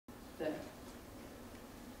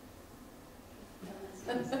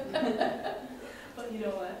Well, you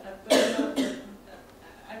know what?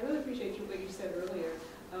 I really appreciate what you said earlier,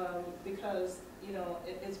 because you know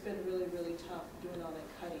it's been really, really tough doing all that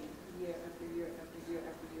cutting year after year after year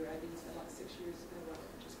after year. I did spend like 6 years in a row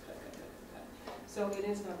just cut. So it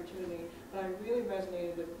is an opportunity. But I really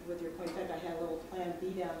resonated with your point. In fact, I had a little plan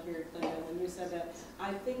B down here, Linda, when you said that.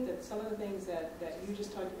 I think that some of the things that you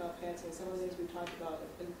just talked about, Patsy, and some of the things we talked about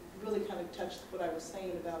really kind of touched what I was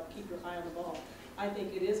saying about keep your eye on the ball. I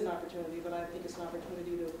think it is an opportunity, but I think it's an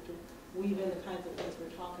opportunity to weave in the kinds of things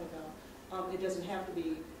we're talking about. It doesn't have to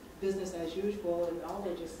be business as usual, and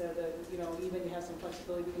Aldo just said that, you know, even you have some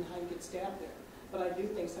flexibility, we can how you get staff there. But I do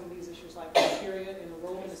think some of these issues like criteria and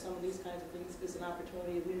enrollment and some of these kinds of things is an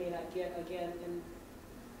opportunity we may not get again in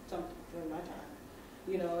during my time.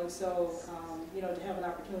 You know, and so, you know, to have an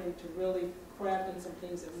opportunity to really craft in some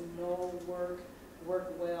things that we know work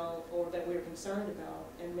well, or that we're concerned about,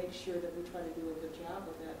 and make sure that we try to do a good job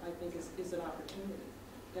of that, I think is an opportunity.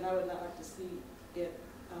 And I would not like to see it,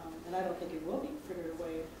 and I don't think it will be frittered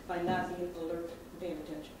away by not being alert and paying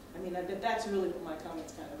attention. I mean, that's really what my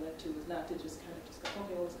comments kind of led to, is not to just kind of just go,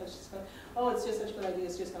 okay, well, it's just going to, oh, it's just such a good idea,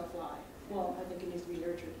 it's just going to fly. Well, I think it needs to be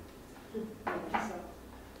nurtured. So.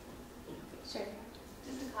 Sure.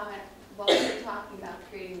 Just a comment. While we're talking about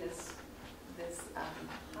creating this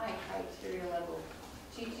high criteria level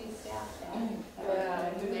teaching staff,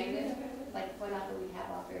 like point out that we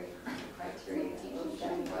have all very criteria teaching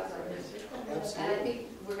staff across our district. And I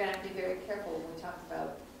think we're going to have to be very careful when we talk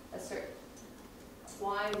about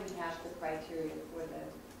why we have the criteria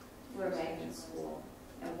for a magnet school,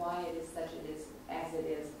 and why it is such as it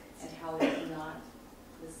is, and how it is not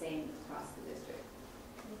the same across the district.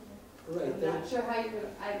 Right. I'm not sure how you're going to,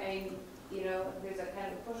 I mean, you know, there's a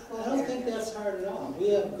kind of push-pull. I don't think that's hard at all. We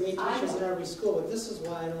have great teachers in every school, but this is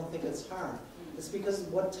why I don't think it's hard. It's because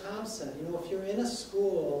of what Tom said. You know, if you're in a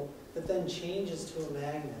school that then changes to a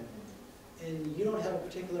magnet, and you don't have a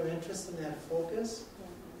particular interest in that focus,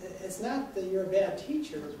 it's not that you're a bad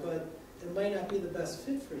teacher, but it might not be the best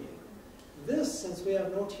fit for you. This, since we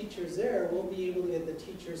have no teachers there, we'll be able to get the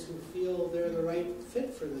teachers who feel they're the right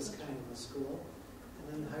fit for this kind of a school,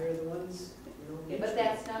 and then hire the ones, you know. Yeah, but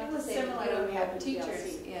that's not it was the same. similar We when don't we have had teachers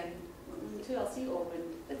TLC. in. 2LC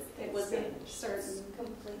opened. It was a certain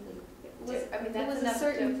completely. I mean, that was was a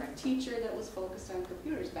certain different teacher that was focused on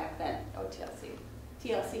computers back then. Oh, TLC.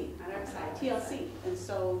 TLC, not our side, TLC. And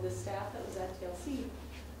so the staff that was at TLC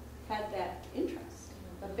had that interest.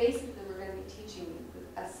 But basically, we're going to be teaching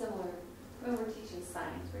a similar. When we're teaching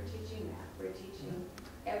science, we're teaching math, we're teaching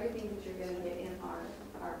everything that you're going to get in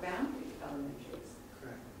our boundary elementaries.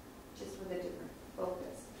 Correct. Just with a different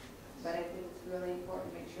focus. But I think it's really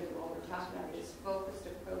important to make sure that what we're talking about is focused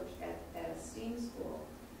approach at a STEAM school,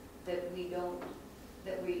 that we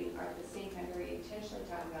are at the same time very intentionally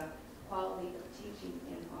talking about quality of teaching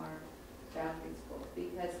in our boundary schools,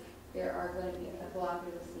 because there are going to be people out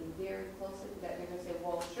there listening very closely to that. They're going to say,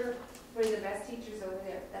 well, sure, we're the best teachers over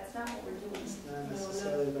there. That's not what we're doing. It's not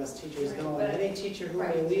necessarily the best teachers. No, But any teacher who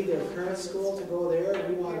may leave their current school to go there,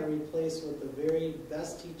 we want to replace with the very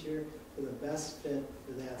best teacher for the best fit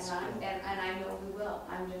for that school. And I know we will.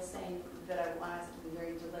 I'm just saying that I want us to be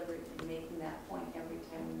very deliberate in making that point every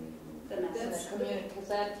time we make a move. That's community, because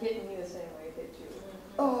that hit me the same way it hit you.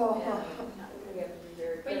 Oh. Yeah. We have to be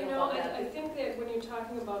very But you careful know, about that. I think that when you're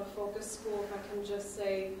talking about a focus school, if I can just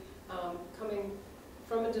say, coming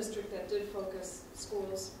from a district that did focus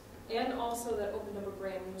schools, and also that opened up a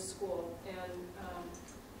brand new school, and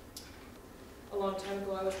a long time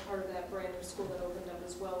ago I was part of that brand new school that opened up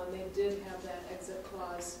as well, and they did have that exit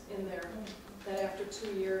clause in there, that after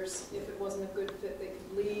 2 years, if it wasn't a good fit, they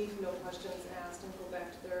could leave, no questions asked, and go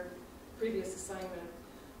back to their previous assignment.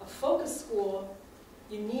 A focus school,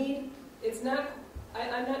 you need, it's not,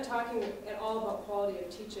 I'm not talking at all about quality of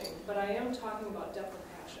teaching, but I am talking about depth of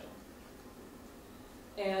passion.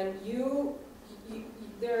 And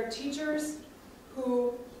there are teachers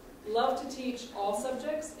who love to teach all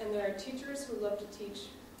subjects, and there are teachers who love to teach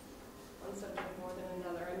one subject more than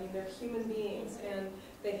another. I mean, they're human beings, and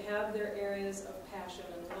they have their areas of passion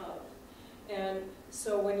and love. And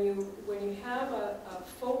so when you have a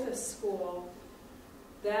focus school,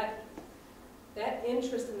 that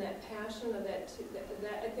interest and that passion of that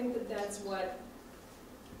I think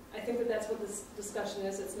that's what this discussion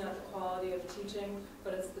is. It's not the quality of teaching,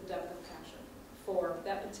 but it's the depth of passion for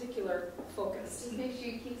that particular focus. Just make sure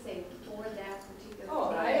you keep saying for that particular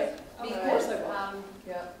Of course I will.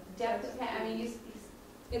 Depth of passion. I mean,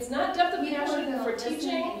 it's not depth of passion for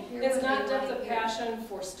teaching. It's not depth of passion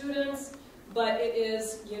for students, but it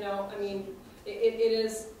is, you know, I mean, it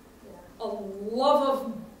is a love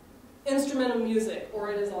of instrument of music,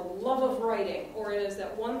 or it is a love of writing, or it is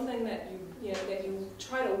that one thing that that you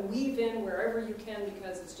try to weave in wherever you can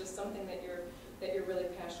because it's just something that you're really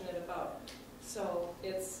passionate about. So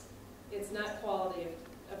it's not quality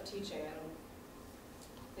of teaching,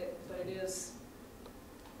 but it is.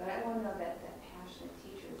 But I want to know that passionate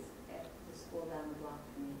teachers at the school down the block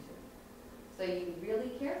for me too. So you be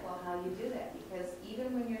really careful how you do that, because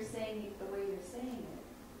even when you're saying it the way you're saying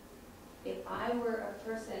it, if I were a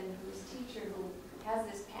person whose teacher who has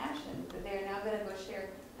this passion that they're now going to go share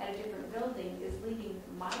at a different building is leading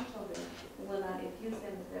my children who will not infuse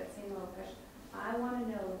them with that same level of passion, I want to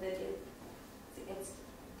know that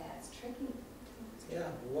that's tricky. Yeah,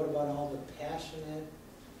 but what about all the passionate,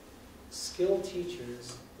 skilled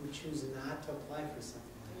teachers who choose not to apply for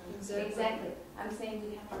something like that? Exactly. I'm saying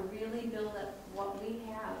we have to really build up what we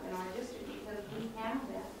have in our district because we have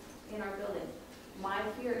that in our building. My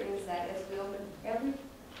fear is that as we open,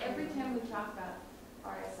 every time we talk about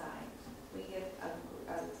RSI, we get a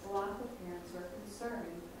block of parents who are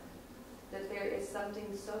concerned that there is something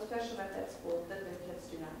so special about that school that their kids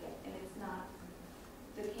do not get. And it's not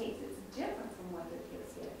the case. It's different from what their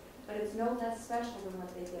kids get, but it's no less special than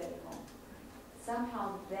what they get at home.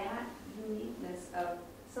 Somehow that uniqueness of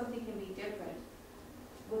something can be different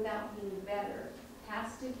without being better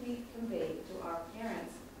has to be conveyed to our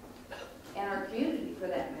parents and our community for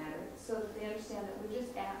that matter, so that they understand that we're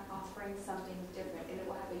just offering something different and it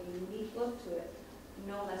will have a unique look to it,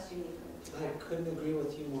 no less unique than the I couldn't agree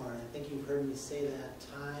with you more. I think you've heard me say that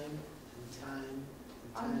time and time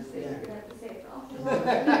and time You're again. going to have to say it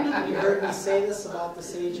all. You heard me say this about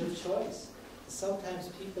this age of choice. Sometimes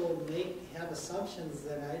people have assumptions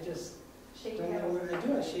that I just Shake your don't head. know where I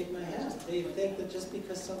do. I shake my head. They think that just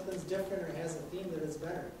because something's different or has a theme that it's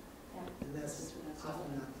better. Yeah. And that's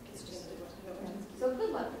often not the case. So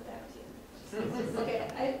good luck with that too.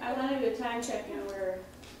 Okay, I wanted to do a time check, and we're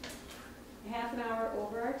half an hour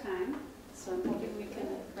over our time, so I'm hoping we can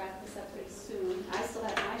wrap this up pretty soon. I still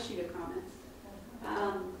have my sheet of comments.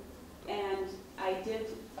 And I did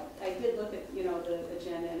look at, the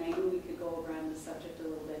agenda, and I knew we could go over on the subject a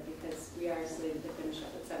little bit because we are slated to finish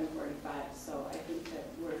up at 7:45. So I think that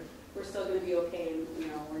we're still going to be okay, and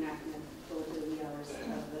we're not going to go to the wee hours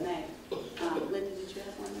of the night. Linda, did you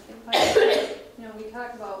have one thing? We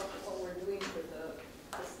talked about what we're doing for the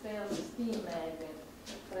STEAM magnet,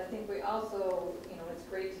 but I think we also, it's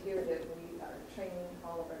great to hear that we are training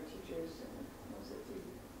all of our teachers in,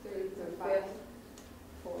 third through fifth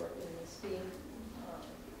in the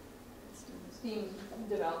STEAM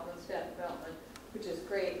development, staff development, which is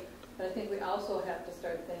great. But I think we also have to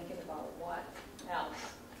start thinking about what else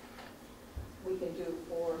we can do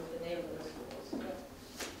for the neighborhood schools.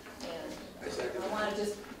 And I want to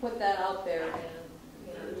just put that out there,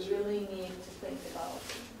 and we really need to think about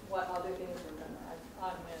what other things we're going to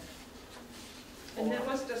augment. And that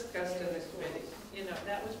was discussed in the committee.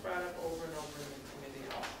 That was brought up over and over in the committee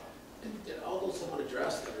also. And although someone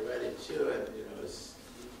addressed it already too, and as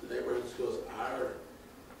the neighborhood schools are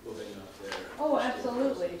moving up there. Oh,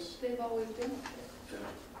 absolutely. They've always been up there. Yeah.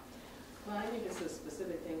 Well, I think it's the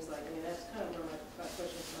specific things that's kind of where my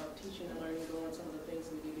questions about teaching and learning go on some of the things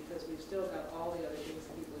we do, because we've still got all the other things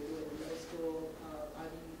that people are doing in middle school,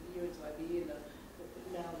 units, IB, and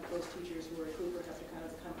now those teachers who are at Cooper have to kind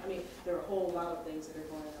of come, there are a whole lot of things that are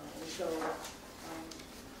going on. And so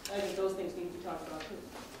I think those things need to be talked about too.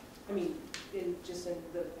 In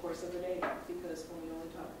the course of the day, because when we only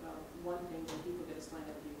talk about one thing, then people get a slant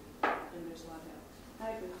of view, and there's a lot happening.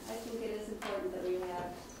 I agree. I think it is important that we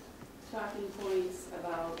have talking points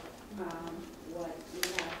about what we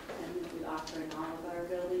have and we offer in all of our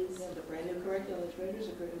buildings. Yeah, the brand new curriculum, the treasures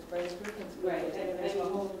are good, it's brand new curriculum. Right. And there's a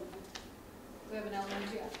whole, We have an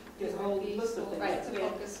elementary, there's a whole list of things. right, it's a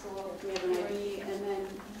focus school. We have an IB, and then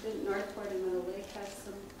didn't Northport and Middle Lake have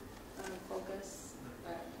some focus?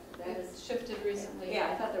 That is, Shifted recently.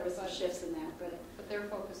 yeah, I thought there was some shifts in that, but. But they're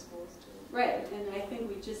focus schools too. Right, and I think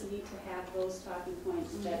we just need to have those talking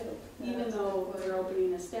points that even though we're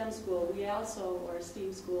opening a STEM school, we also, or a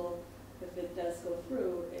STEAM school, if it does go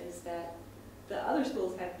through, is that the other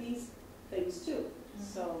schools have these things too.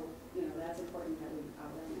 So, that's important that we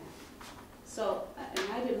outline that. So,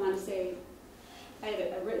 and I did want to say,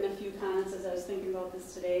 I've written a few comments as I was thinking about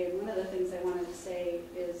this today, and one of the things I wanted to say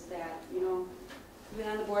is that, we've been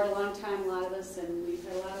on the board a long time, a lot of us, and we've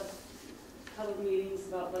had a lot of public meetings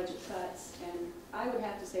about budget cuts, and I would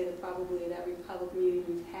have to say that probably at every public meeting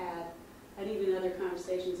we've had, and even other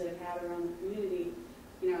conversations that I've had around the community,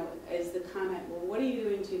 you know, is the comment, well, what are you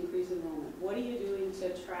doing to increase enrollment? What are you doing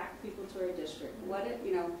to attract people to our district?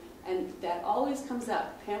 You know, and that always comes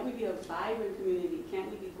up. Can't we be a vibrant community?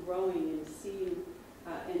 Can't we be growing and seeing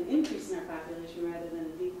an increase in our population rather than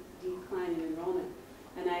a decline in enrollment?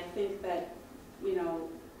 And I think that, you know,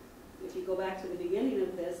 if you go back to the beginning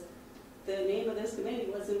of this, the name of this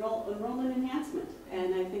committee was Enrollment Enhancement.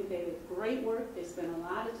 And I think they did great work. They spent a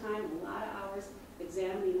lot of time, a lot of hours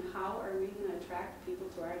examining how are we going to attract people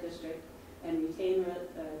to our district and retain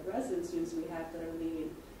resident students we have that are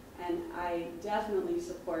leaving. And I definitely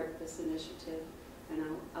support this initiative, and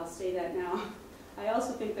I'll say that now. I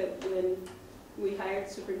also think that when we hired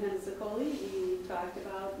Superintendent Ziccoli, we talked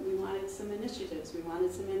about, we wanted some initiatives, we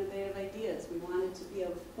wanted some innovative ideas, we wanted to be a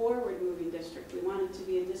forward-moving district, we wanted to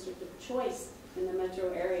be a district of choice in the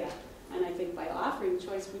metro area. And I think by offering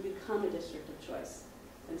choice, we become a district of choice.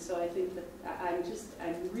 And so I think that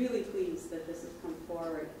I'm really pleased that this has come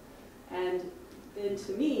forward. And then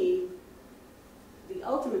to me, the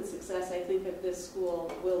ultimate success, I think, of this school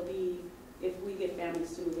will be if we get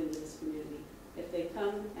families to move into this community. If they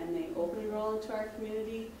come and they open enroll into our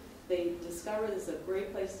community, they discover this is a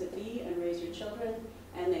great place to be and raise your children,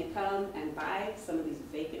 and they come and buy some of these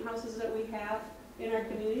vacant houses that we have in our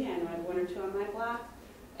community. I know I have one or two on my block.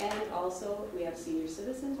 And also, we have senior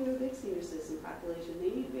citizens. We have a big senior citizen population. They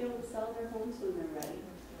need to be able to sell their homes when they're ready.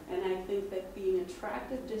 And I think that being an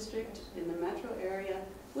attractive district in the metro area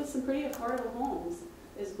with some pretty affordable homes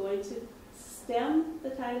is going to stem the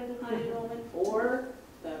tide of decline enrollment, or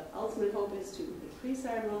the ultimate hope is to increase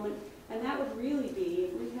our enrollment. And that would really be,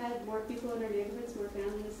 if we had more people in our neighborhoods, more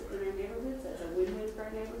families in our neighborhoods, that's a win-win for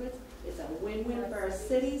our neighborhoods. It's a win-win for our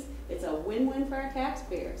cities. It's a win-win for our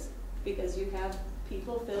taxpayers, because you have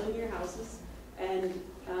people filling your houses and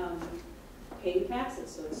paying taxes,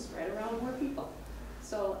 so it's spread around more people.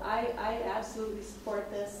 So I absolutely support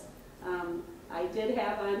this. I did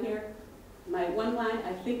have on here my one line,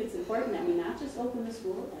 I think it's important that we not just open the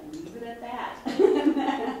school and leave it at that.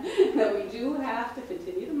 That we do have to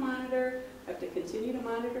continue to monitor,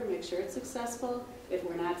 make sure it's successful. If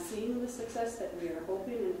we're not seeing the success that we are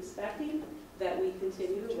hoping and expecting, that we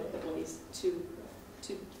continue to look at ways to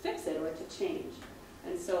fix it or to change.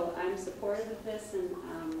 And so I'm supportive of this, and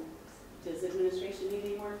does the administration need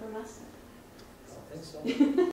any more from us? I don't think so.